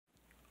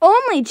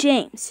Only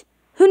James,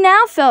 who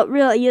now felt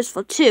really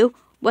useful too,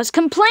 was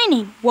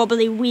complaining.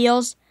 Wobbly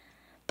wheels,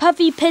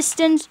 puffy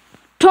pistons.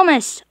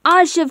 Thomas,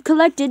 I should have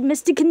collected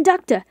Mr.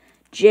 Conductor.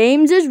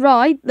 James is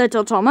right,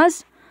 little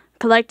Thomas.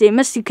 Collecting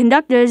Mr.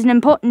 Conductor is an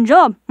important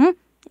job.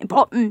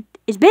 Important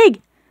is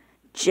big.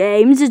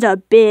 James is a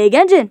big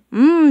engine.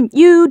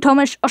 You,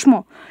 Thomas, are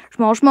small.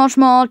 Small, small,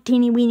 small,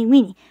 teeny, weeny,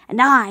 weeny.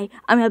 And I'm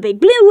a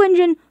big blue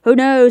engine who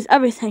knows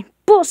everything.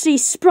 Bossy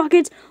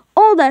sprockets,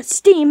 all that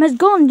steam has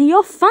gone to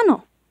your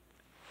funnel.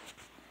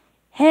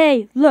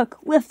 Hey, look,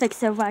 we'll fix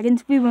their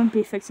wagons. We won't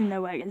be fixing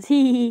their wagons.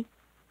 Hee hee.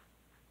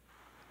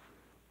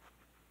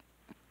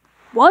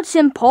 What's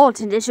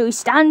important is we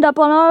stand up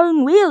on our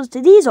own wheels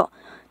to Diesel.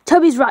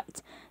 Toby's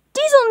right.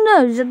 Diesel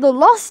knows that the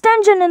lost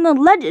engine in the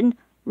legend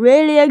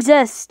really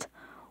exists.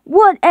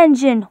 What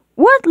engine?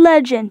 What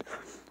legend?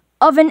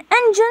 Of an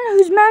engine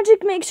whose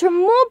magic makes her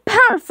more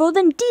powerful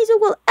than Diesel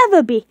will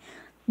ever be.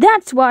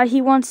 That's why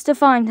he wants to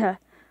find her.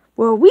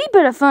 Well, we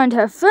better find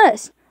her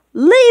first.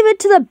 Leave it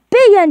to the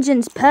big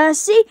engines,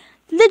 Percy.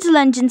 Little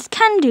engines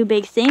can do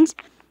big things,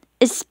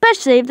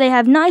 especially if they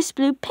have nice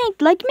blue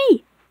paint like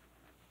me.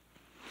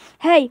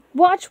 Hey,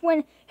 watch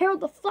when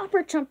Harold the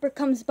Flapper Trumper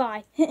comes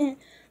by.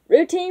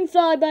 Routine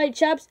flyby,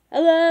 chaps.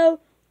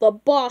 Hello. The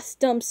boss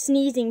dumps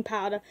sneezing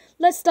powder.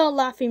 Let's start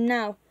laughing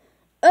now.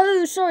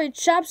 Oh, sorry,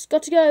 chaps.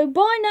 Got to go.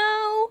 Bye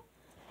now.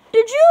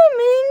 Did you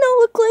mean to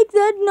look like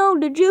that? No,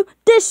 did you?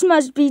 This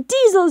must be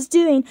Diesel's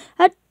doing.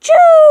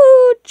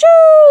 Achoo!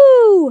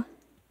 Choo!